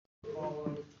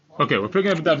Okay, we're picking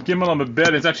up Daf Gimel on the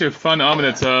bed. It's actually a fun Amud.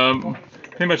 It's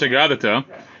pretty much a Gadata.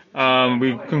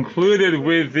 We concluded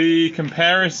with the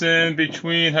comparison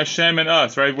between Hashem and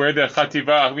us, right? Where the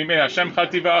Chativa, we made Hashem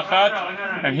Chativa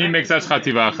Achat, and He makes us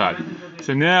Chativa Achat.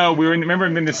 So now we remember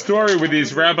in the story where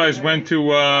these rabbis went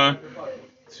to Rabbi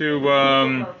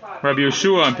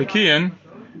Yeshua and Pekian,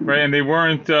 right? And they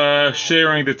weren't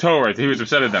sharing the Torah. He was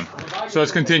upset at them. So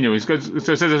let's continue. So it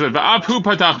says, "V'afu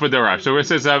patach b'darav." So it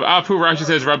says, "Afu." Rashi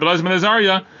says, "Rabbi Elazar ben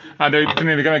Azariah." They're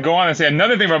going to go on and say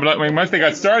another thing. Once they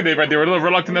got started, they were a little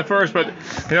reluctant at first, but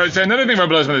it's another thing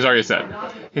Rabbi Elazar ben Azariah said.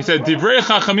 He said, "Divrei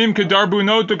chachamim kedarbu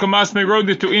notu kamas meirod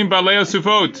nituim ba'alei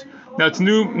sufot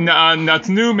natnu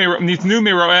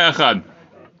meroeh echad."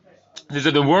 He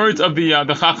said the words of the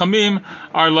chachamim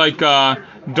are like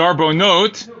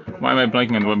darbonot. Why am I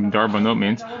blanking on what darbonot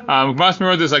means? Kamas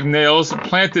meirod is like nails,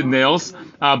 planted nails.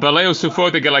 Ba'alei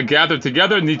sufot, they get like gathered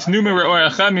together. Nitnu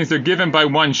meroeh echad means they're given by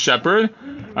one shepherd.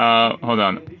 Hold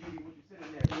on.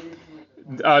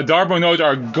 Darbonot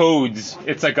are goads.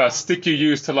 It's like a stick you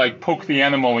use to like poke the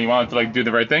animal when you want it to like do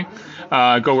the right thing.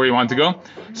 Go where you want to go.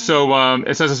 So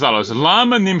it says as follows: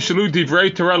 Lama nimshalu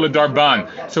divrei Torah ledarban.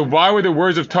 So why were the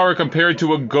words of Torah compared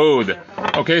to a goad?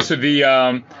 Okay, so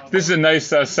the this is a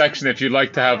nice section if you'd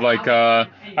like to have like a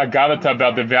gadata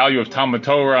about the value of Talmud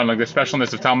Torah and like the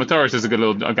specialness of Talmud Torah. This is a good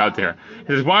little gadata here. It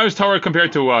says, why was Torah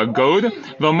compared to a goad?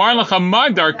 Lomar lecha mar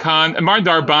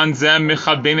darban zem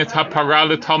mechabenet hapara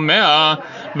letalmea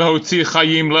lahotzi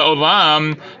chayim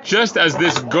leolam. Just as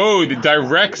this goad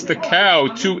directs the cow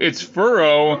to its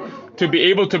furrow to be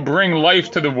able to bring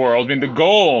life to the world. I mean, the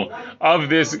goal of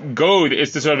this goad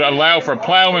is to sort of allow for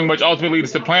plowing, which ultimately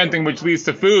leads to planting, which leads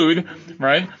to food,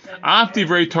 right? So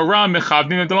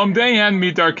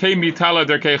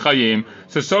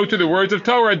to the words of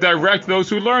Torah direct those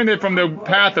who learn it from the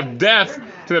path of death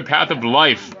to the path of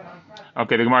life.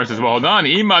 Okay, the Gemara says, well, hold on.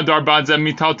 Maybe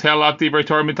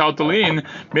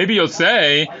you'll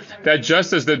say that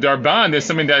just as the darban is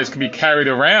something that can be carried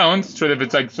around, sort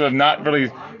of not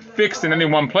really fixed in any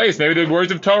one place. Maybe the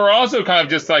words of Torah also kind of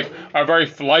just like are very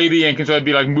flighty and can sort of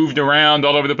be like moved around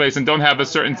all over the place and don't have a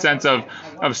certain sense of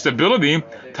stability.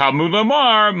 Talmud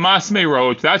Lamar Masmei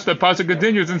wrote. That's the pasuk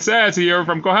continues and says here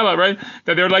from Kohelet, right?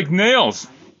 That they're like nails.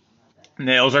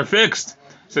 Nails are fixed.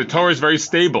 So the Torah is very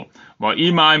stable. Well,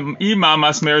 you might say, well,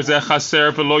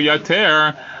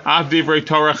 how can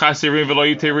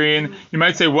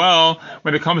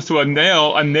when it comes to a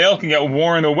nail can get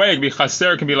worn away. It can be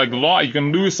chaser, it can be like law. You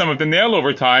can lose some of the nail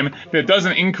over time, but it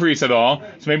doesn't increase at all.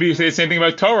 So maybe you say the same thing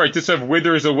about Torah. It just sort of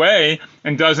withers away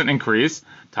and doesn't increase.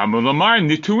 Talmud Lamar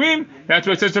Nituim. That's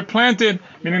what it says. They're planted,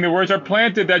 meaning the words are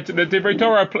planted. That Divrei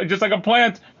Torah, just like a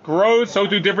plant grows, so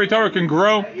too Divrei Torah can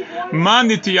grow. Man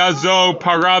nitiyazo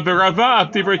para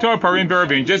v'rava Divrei Torah parin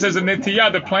v'ravin. Just as a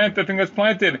nitiyah, the plant, the thing that's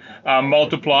planted,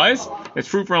 multiplies, its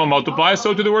fruitful and multiplies,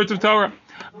 so too the words of Torah.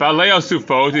 Ba'alei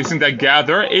asufot, these things that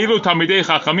gather. Elu talmidei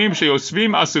chachamim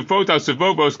sheyosvim asufot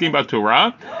v'oskim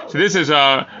b'Torah. So this is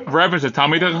a reference to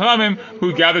talmidei chachamim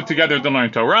who gather together to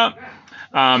learn Torah.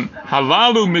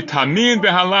 Halalu mitamin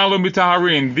behalalu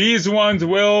mitaharin. These ones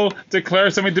will declare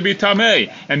something to be tameh,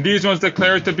 and these ones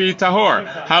declare it to be tahor.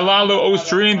 Halalu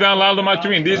osrin behalalu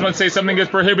maturin. These ones say something is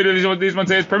prohibited. These ones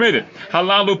say it's permitted.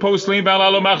 Halalu poslin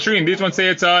behalalu machshirin. These ones say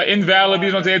it's invalid.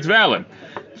 These ones say it's valid.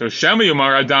 So Shema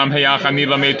Yomar Adam Heyachani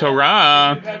Lamei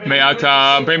Torah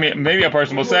Me'ata. Maybe a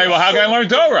person will say, well, how can I learn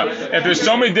Torah? If there's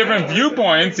so many different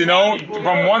viewpoints,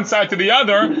 from one side to the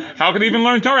other, how can I even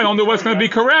learn Torah? I don't know what's going to be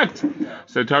correct.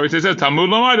 So Torah says, Talmud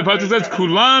Lamar, the pasuk says,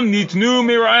 Kulam Nitnu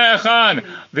Mira'eh Echad.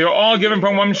 They are all given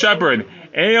from one shepherd.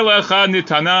 El Echad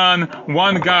Nitanan.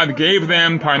 One God gave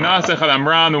them. Parnas Echad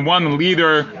Amran. One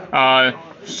leader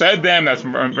said them. That's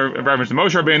reference to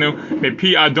Moshe Rabbeinu.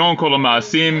 Mepi Adon Kol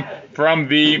Ma'asim. From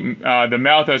the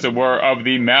mouth, as it were, of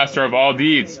the master of all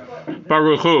deeds.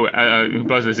 Baruch Hu,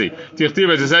 blessed is he. Tichtiv,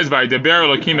 as it says, by Deber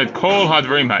Elokim et Kol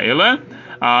Hadvarim Ha'ileh.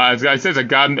 As God says, that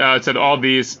God said all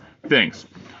these things.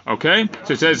 Okay,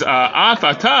 so it says,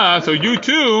 Afata, so you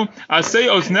too, Asei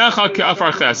Oznecha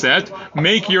Ke'afar Cheset,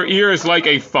 make your ears like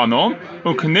a funnel,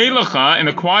 Uknei Lecha, and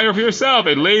acquire for yourself,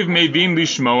 a Leiv Mevin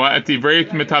Lishmoa, at Divrei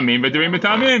Metamim, but Divrei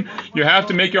Metamim, you have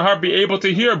to make your heart be able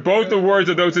to hear both the words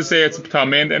of those who say it's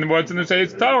Tamim and the ones who say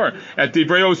it's Torah, at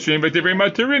Divrei Osrim, but Divrei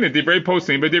Maturin, at Divrei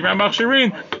Poslim, but Divrei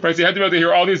Machshirin, right, so you have to be able to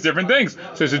hear all these different things.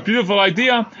 So it's this beautiful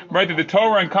idea, right, that the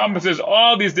Torah encompasses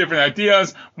all these different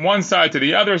ideas, one side to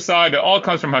the other side, it all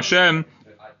comes from Hashem,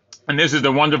 and this is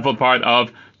the wonderful part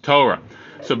of Torah.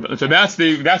 So that's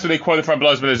what they quoted from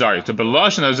Belaz ben Azariah. So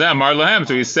Belashon Hazeh Amar Lahem.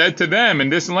 So he said to them in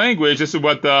this language. This is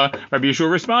what Rabbi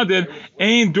Yeshua responded: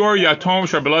 Ein dor yatom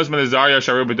shar Belaz ben Azariah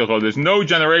sharu b'tochol. There's no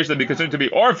generation that be considered to be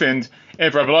orphaned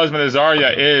if Rabbi Belaz ben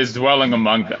Azariah is dwelling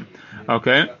among them.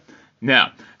 Okay.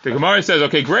 Now, the Gemara says,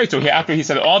 okay, great. So after he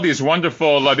said all these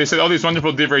wonderful, they said all these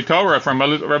wonderful divrei Torah from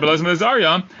Rabbi Elazar ben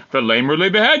Azariah, but leimer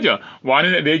lebehedya. Why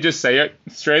didn't they just say it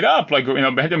straight up? Like,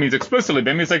 behedya means explicitly,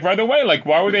 but it means like right away. Like,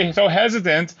 why were they so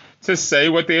hesitant to say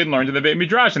what they had learned in the Beit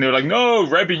Midrash? And they were like, no,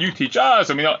 Rebbe, you teach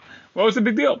us. I mean, what was the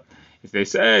big deal? They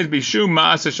say, Bishu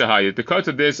Maasa Shahayat, because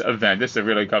of this event. This is a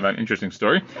really kind of an interesting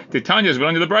story. Titania is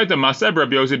willing to the Braita, Maseb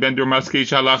Rabbi Yossi ben Durmaski,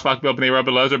 Shalach Lach Bel Pnei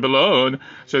Rabbi Elazar Belod.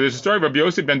 So there's a story of Rabbi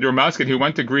Yossi ben Durmaski who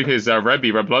went to greet his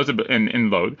Rebbe, Rabbi Elazar in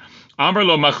Lod. Amar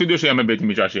lo machidush yam beit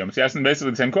midrash yam. So he asked him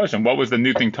basically the same question. What was the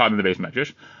new thing taught in the Beit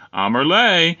Midrash? Amar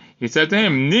le, he said to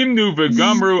him, Nimnu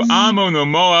v'gamru amon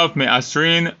u'moav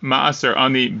me'asrin ma'aser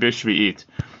ani b'shvi'it.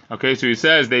 Okay, so he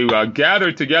says they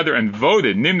gathered together and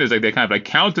voted. Nimna is like they kind of like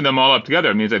counted them all up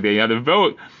together. It means like they had a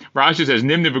vote. Rashi says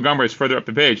Nimna v'gamra is further up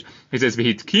the page. He says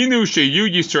v'hitkinu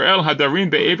sheyu Yisrael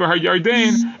hadarin be'ever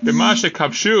ha'yarden b'masha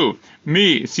kapshu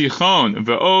mi sichon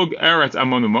v'og eretz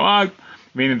amon u'moab.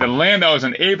 Meaning the land that was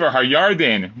in Eber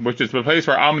HaYarden, which is the place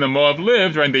where Ammon and Moab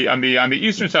lived, right, on the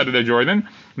eastern side of the Jordan.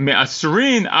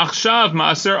 Me'asrin achshav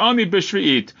ma'aser ani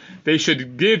b'shvi'it. They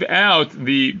should give out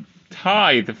the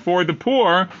tithe for the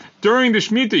poor during the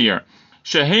Shemitah year.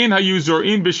 Shehein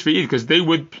hayuzorin b'shvi'it, because they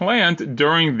would plant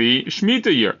during the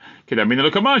Shemitah year. Because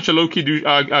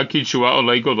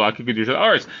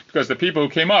the people who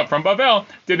came up from Bavel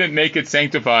didn't make it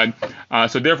sanctified.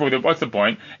 So therefore, what's the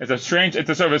point? It's a sort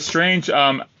of a strange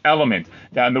element.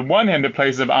 That on the one hand, the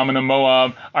places of Ammon and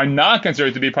Moab are not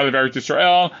considered to be part of Eretz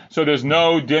Yisrael, so there's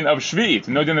no din of Shvit,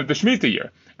 no din of the Shemitah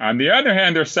year. On the other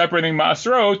hand, they're separating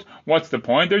Ma'asrot. What's the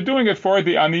point? They're doing it for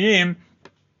the Aniyim,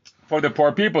 for the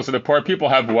poor people, so the poor people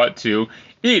have what to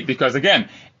eat. Because again,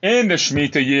 in the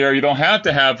Shemitah year, you don't have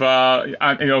to have the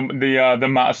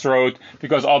Ma'asrot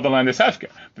because all the land is Hefker.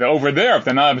 But over there, if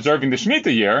they're not observing the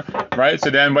Shemitah year, right?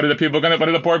 So then, what are the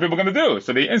poor people going to do?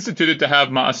 So they instituted to have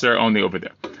Ma'aser only over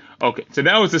there. Okay, so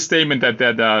that was the statement that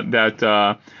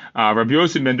Rabbi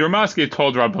Yossi ben Durmaski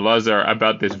told Rabbi Elazar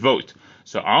about this vote.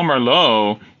 So Amar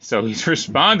Lo, so he's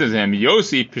responded to him,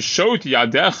 Yossi pishot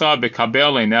yadecha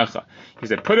bekabel einecha. He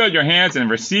said, put out your hands and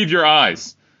receive your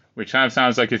eyes, which kind of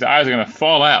sounds like his eyes are going to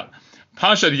fall out.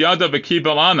 Pashad yada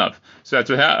bekibel anav. So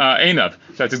that's what Einav. So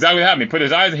that's exactly what happened. He put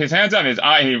his hands on his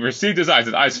eye, he received his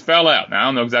eyes fell out. Now I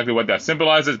don't know exactly what that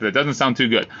symbolizes, but it doesn't sound too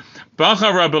good.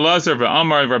 Bacha Rabbi Elazar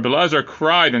v'Amar, Rabbi Elazar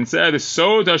cried and said,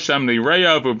 Sod Hashem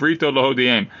lireya v'brito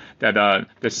lohodiem, that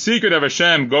the secret of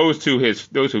Hashem goes to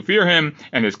those who fear Him,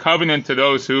 and His covenant to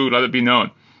those who let it be known.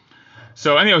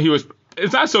 So anyway,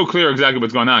 it's not so clear exactly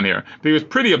what's going on here, but he was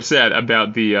pretty upset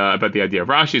about the idea.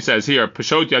 Rashi says here,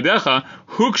 Peshot Yadecha,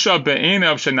 Huksha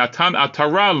be'enav shenatan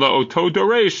atara la'oto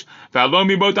doresh, v'alo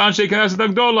mibot anshe knesset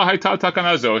agdola hayta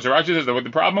takanazo. So Rashi says that what the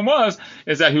problem was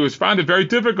is that he found it very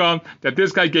difficult that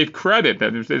this guy gave credit,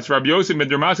 that this Rabbi Yossi ben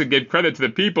Durmaski gave credit to the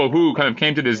people who kind of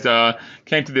came to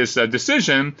this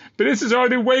decision, but this is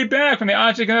already way back when the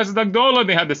anshe knesset agdola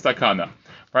they had this takana,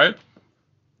 right?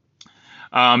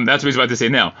 That's what he's about to say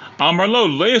now. Amar lo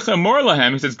leicha mor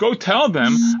lahem. He says, go tell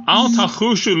them, al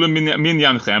tachushu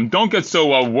leminyanchem. Don't get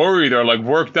so worried or like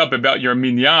worked up about your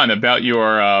minyan, about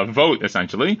your vote,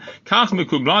 essentially. Kach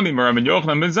mekublani meraben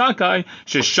Yochanan ben Zakkai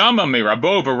sheshama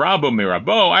meirabo v'rabo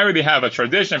meirabo. I already have a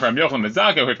tradition from Yochanan ben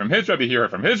Zakkai, heard from his Rebbe, he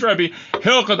heard from his Rebbe.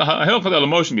 Hilchot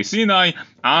al-Moshe b'Sinai,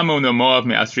 Ammon u'Moav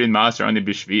me'asrin ma'aser ani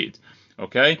b'shvit.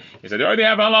 Okay? He said, they already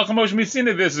have halacha Moshe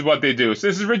Misina, this is what they do. So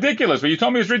this is ridiculous. What you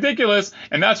told me is ridiculous,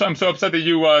 and that's why I'm so upset that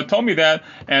you told me that,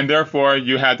 and therefore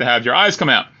you had to have your eyes come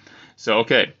out. So,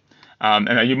 okay.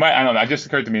 And you might, I don't know, it just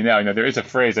occurred to me now, there is a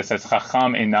phrase that says,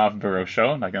 Chacham einav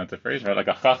barosho, like, it's a phrase, right? Like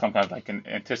a Chacham kind of like can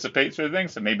anticipate sort of thing,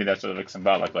 so maybe that's sort of like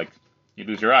symbolic, like, you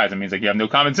lose your eyes. It means like you have no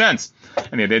common sense.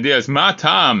 And the idea is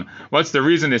matam. What's the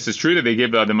reason this is true that they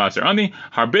gave the maser ani?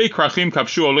 Harbe krachim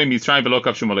kapshu olei Mitzrayim v'lo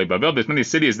kapshu olei Bavel. There's many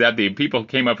cities that the people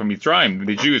came up from Mitzrayim,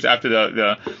 the Jews after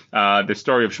the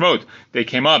story of Shemot. They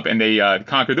came up and they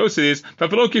conquered those cities. But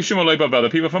v'lo kapshu olei Bavel. The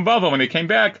people from Bavel, when they came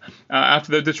back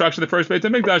after the destruction of the first Beit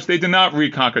HaMikdash, they did not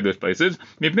reconquer those places.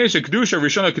 Mipnei shekdusha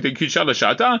rishona kitcha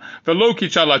l'shata v'lo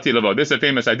kitcha lati lavo. This is a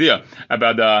famous idea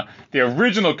about the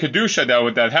original kedusha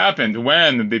that happened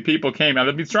when the people came out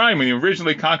of Mitzrayim, when you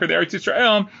originally conquered Eretz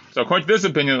Yisrael. So according to this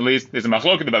opinion, at least, there's a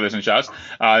machloket about this in Shas.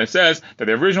 It says that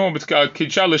the original one was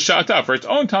Kidsha L'Shata, for its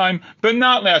own time, but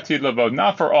not Le'atid Lavod,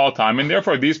 not for all time. And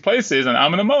therefore, these places, on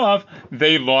Ammon and Moab,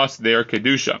 they lost their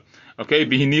Kedusha. Okay,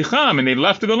 b'hinicham, and they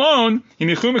left it alone.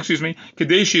 Hinichum, excuse me.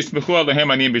 Kadesh yismechu alehem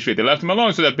aniyim b'shvit. They left him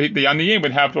alone so that the aniyim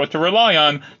would have what to rely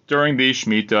on during the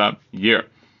Shemitah year.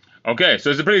 Okay, so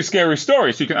it's a pretty scary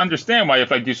story. So you can understand why, if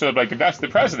that's the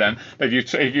precedent, that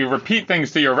if you repeat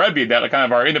things to your Rebbe that kind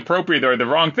of are inappropriate or the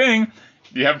wrong thing,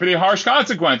 you have pretty harsh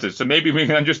consequences. So maybe we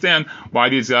can understand why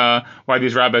these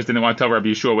rabbis didn't want to tell Rabbi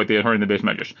Yeshua what they had heard in the Beis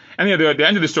Medrash. And the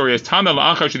end of the story is Tana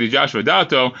la'achar shedijash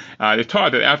v'dato. They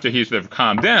taught that after he sort of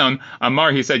calmed down,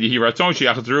 Amar, he said, Yehi ratzon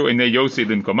she'yachzru inei yosi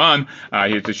limkoman.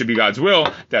 It should be God's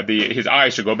will that his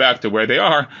eyes should go back to where they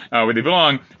are, where they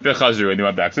belong. V'chazru, and they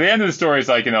went back. So the end of the story is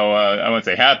like, I won't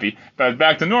say happy, but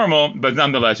back to normal. But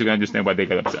nonetheless, you can understand why they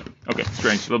got upset. Okay,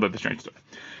 strange, a little bit of a strange story.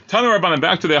 Tana Rabbanan,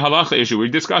 back to the halacha issue. We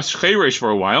discussed cheresh for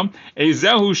a while.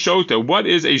 Ezehu shota. What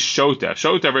is a shota?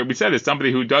 Shota, we said, is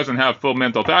somebody who doesn't have full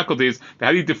mental faculties. But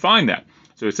how do you define that?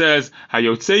 So it says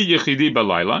hayotzei yechidi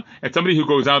balayla. It's somebody who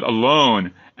goes out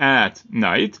alone at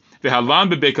night.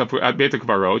 V'halan beit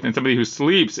hakvarot, and somebody who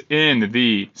sleeps in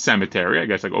the cemetery, I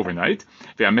guess like overnight.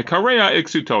 V'hamekareya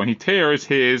iksuto, and he tears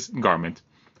his garment.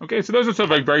 Okay, so those are sort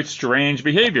of like very strange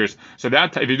behaviors. So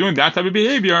that if you're doing that type of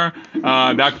behavior,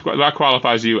 that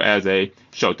qualifies you as a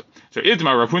shota. So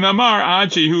Idmar Rav Huna Amar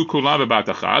Ad Shehu Kulav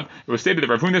Batachad. It was stated that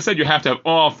Rav Huna said you have to have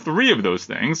all three of those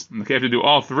things. Okay, you have to do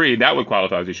all three. That would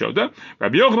qualify as a shota.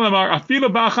 Rabbi Yochanan Amar Afila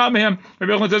Ba'achad Mehem.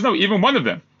 Rabbi Yochanan says no, even one of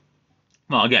them.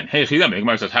 Well, again, hey Chidam. The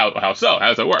Gemara says how so? How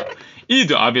does that work?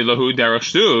 Ida Avilahu Derech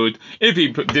Shtut. If he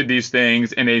did these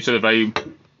things in a sort of a,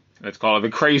 let's call it a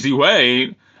crazy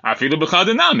way.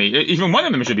 Even one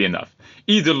of them should be enough.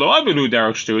 Either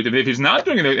if he's not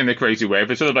doing it in a crazy way, if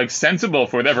it's sort of like sensible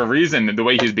for whatever reason, the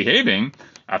way he's behaving,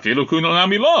 and if he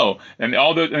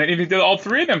did all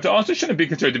three of them, it also shouldn't be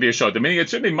considered to be a shota. Meaning it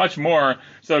should be much more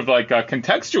sort of like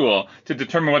contextual to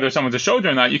determine whether someone's a shota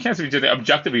or not. You can't just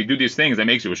objectively do these things that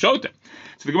makes you a shota.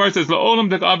 So the Gemara says,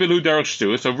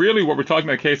 so really what we're talking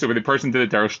about a case where the person did a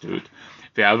derech shtut.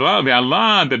 So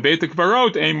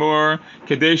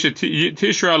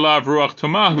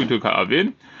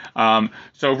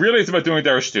really it's about doing a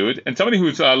derech shtut, and somebody who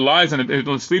lies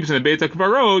and sleeps in the Beit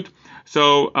HaKvarot,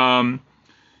 so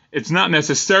it's not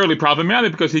necessarily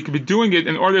problematic because he could be doing it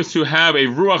in order to have a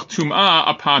ruach tum'ah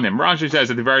upon him. Rashi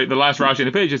says at the last Rashi in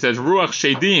the page, it says ruach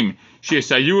shedim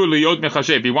shesayu liyot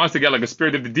mechashev. He wants to get like a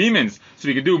spirit of the demons so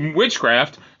he can do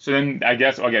witchcraft. So then I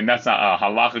guess again that's not a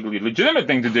halachically legitimate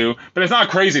thing to do, but it's not a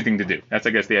crazy thing to do. That's I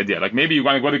guess the idea. Like maybe you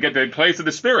want to go to get the place of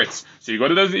the spirits, so you go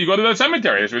to the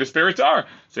cemetery. That's where the spirits are.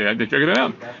 So you have to figure that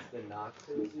out. That's the not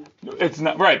crazy. It's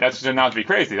not right. That's not to be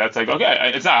crazy. That's like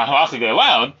okay, it's not halachically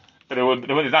allowed. But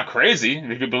it's not crazy.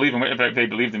 If you believe in, if they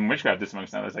believed in witchcraft to some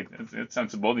extent, it's like it's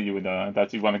sensible that you would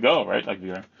that you want to go, right? Like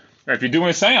if you're doing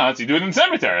a seance, you do it in the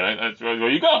cemetery. That's where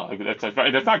you go.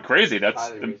 That's not crazy.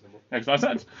 Makes no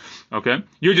sense. Okay,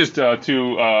 you're just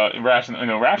too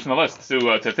rationalist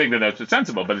to think that that's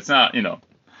sensible, but it's not.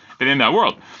 But in that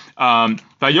world.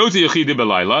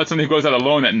 It's something who goes out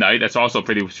alone at night. That's also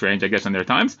pretty strange, I guess, in their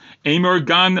times.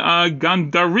 Gandaripas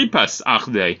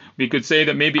achdei. We could say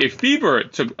that maybe a fever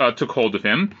took hold of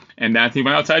him, and that he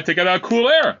went outside to get cool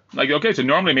air. Like, okay, so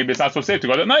normally maybe it's not so safe to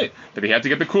go out at night, but he had to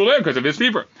get the cool air because of his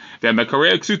fever. And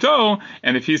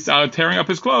if he's tearing up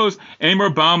his clothes, maybe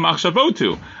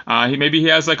he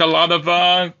has like a lot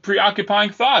of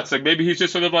preoccupying thoughts. Like maybe he's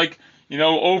just sort of like,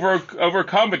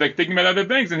 overcome with like thinking about other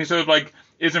things, and he sort of like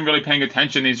isn't really paying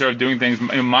attention. He's sort of doing things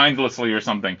mindlessly or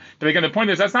something. But again, the point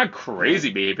is that's not crazy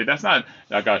behavior. That's not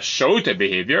like a shota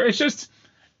behavior. It's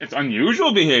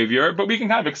unusual behavior, but we can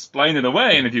kind of explain it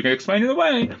away. And if you can explain it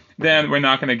away, then we're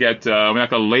not going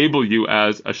to label you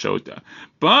as a shota.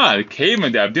 But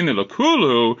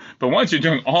once you're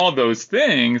doing all those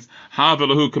things,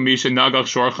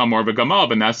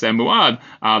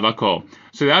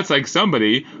 so that's like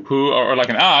somebody who, or like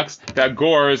an ox that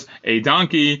gores an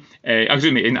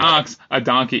ox, a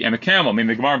donkey, and a camel. I mean,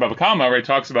 the Gemara in Bava Kama already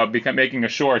talks about making a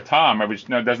shor tam, which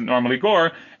doesn't normally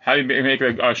gore. How do you make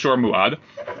a shor muad?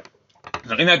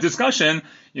 So in that discussion,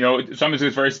 something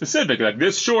is very specific. Like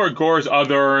this shore gores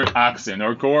other oxen,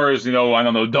 or gores,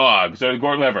 dogs, or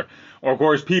gores whatever, or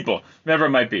gores people, whatever it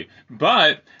might be.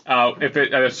 But if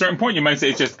at a certain point you might say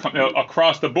it's just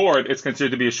across the board, it's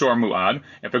considered to be a shor muad.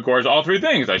 If it gores all three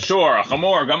things, a shor, a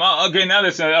chamor, okay, now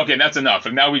that's enough.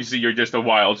 And now we see you're just a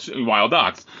wild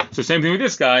ox. So same thing with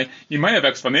this guy. You might have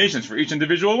explanations for each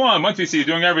individual one. Once we see you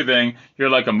doing everything, you're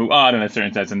like a muad in a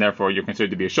certain sense, and therefore you're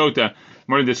considered to be a shota.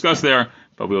 More to discuss there,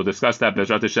 but we'll discuss that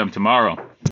B'ezrat Hashem tomorrow.